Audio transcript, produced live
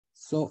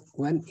So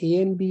when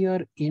A and B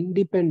are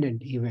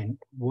independent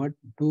event, what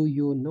do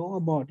you know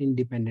about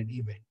independent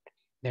event?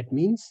 That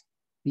means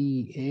PA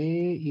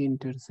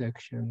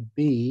intersection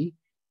B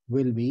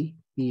will be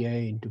PA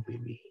into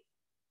PB.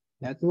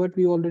 That's what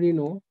we already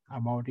know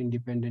about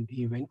independent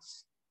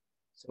events.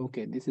 So,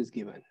 okay, this is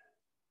given.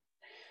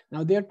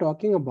 Now they are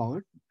talking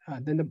about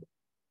then the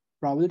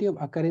probability of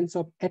occurrence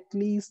of at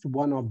least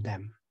one of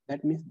them.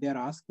 That means they are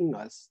asking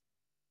us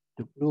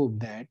to prove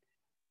that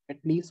at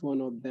least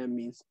one of them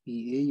means PA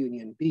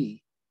union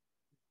B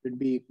should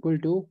be equal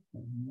to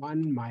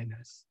 1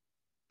 minus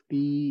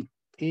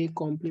PA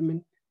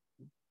complement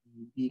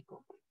B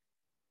complement.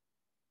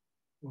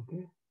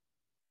 Okay.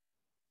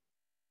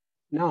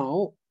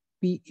 Now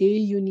PA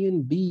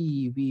union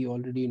B, we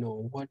already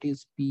know what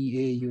is PA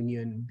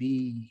union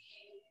B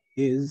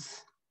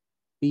is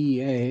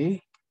PA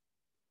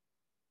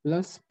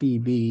plus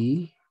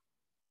PB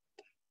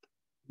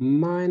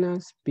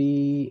minus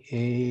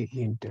PA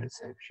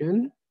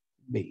intersection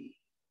B.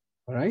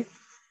 All right.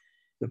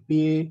 So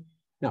PA,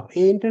 now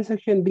A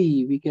intersection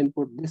B, we can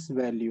put this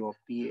value of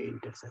PA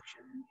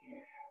intersection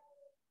here.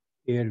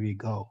 Here we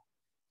go.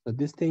 So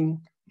this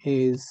thing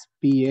is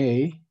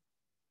PA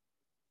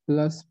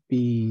plus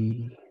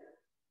PB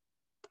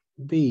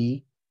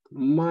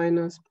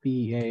minus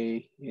PA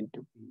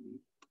into PB.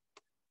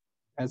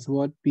 That's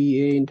what PA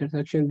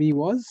intersection B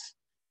was.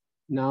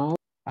 Now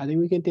I think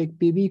we can take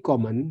PB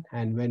common,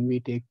 and when we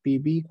take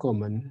PB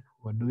common,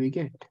 what do we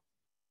get?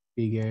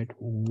 We get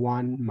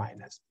 1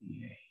 minus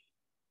PA.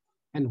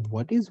 And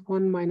what is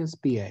 1 minus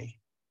PA?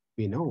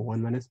 We know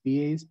 1 minus PA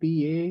is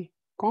PA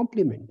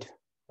complement,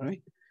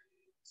 right?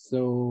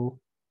 So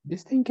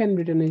this thing can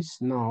be written as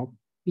now,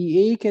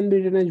 PA can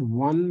be written as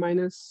 1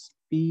 minus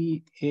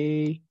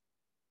PA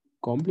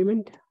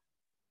complement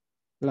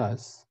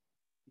plus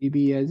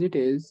PB as it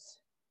is.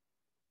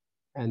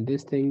 And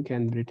this thing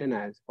can be written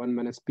as 1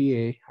 minus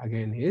PA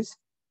again is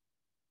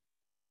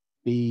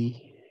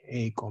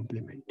PA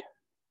complement.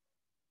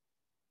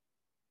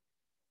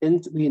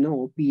 Since we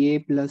know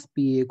PA plus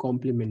PA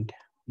complement,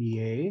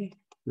 PA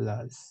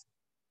plus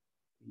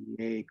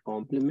PA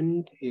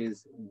complement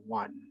is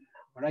 1.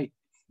 All right,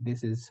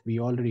 this is, we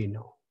already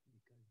know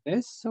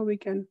this, so we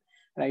can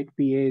write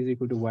PA is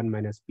equal to 1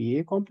 minus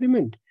PA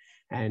complement,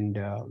 and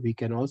we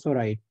can also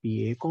write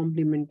PA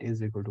complement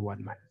is equal to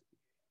 1 minus PA.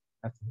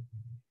 That's it.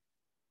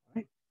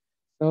 Right.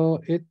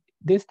 So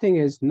this thing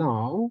is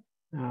now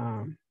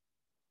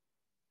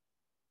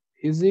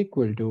is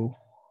equal to,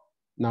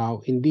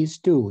 now in these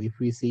two, if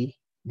we see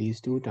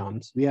these two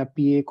terms, we have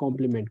PA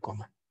complement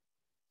common.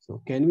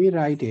 So can we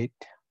write it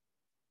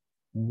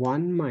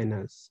 1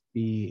 minus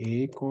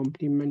PA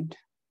complement,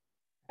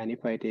 and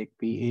if I take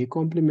PA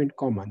complement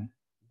common,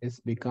 this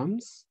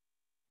becomes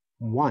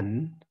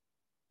 1,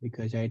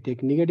 because I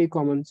take negative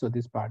common, so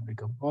this part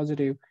becomes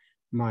positive,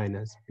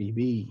 minus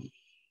PB.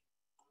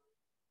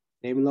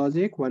 Same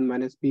logic, 1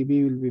 minus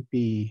PB will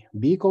be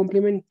PB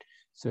complement.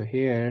 So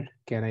here,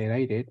 can I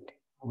write it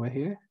over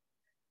here?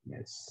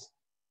 Yes.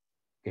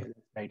 Okay,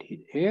 let's write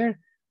it here,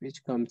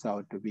 which comes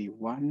out to be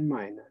 1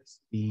 minus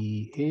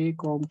PA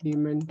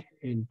complement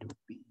into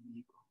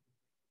PB.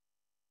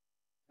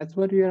 That's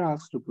what we are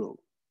asked to prove.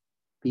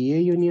 PA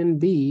union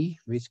B,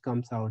 which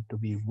comes out to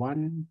be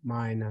 1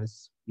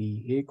 minus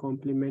PA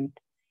complement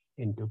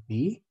into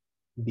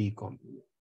PB complement.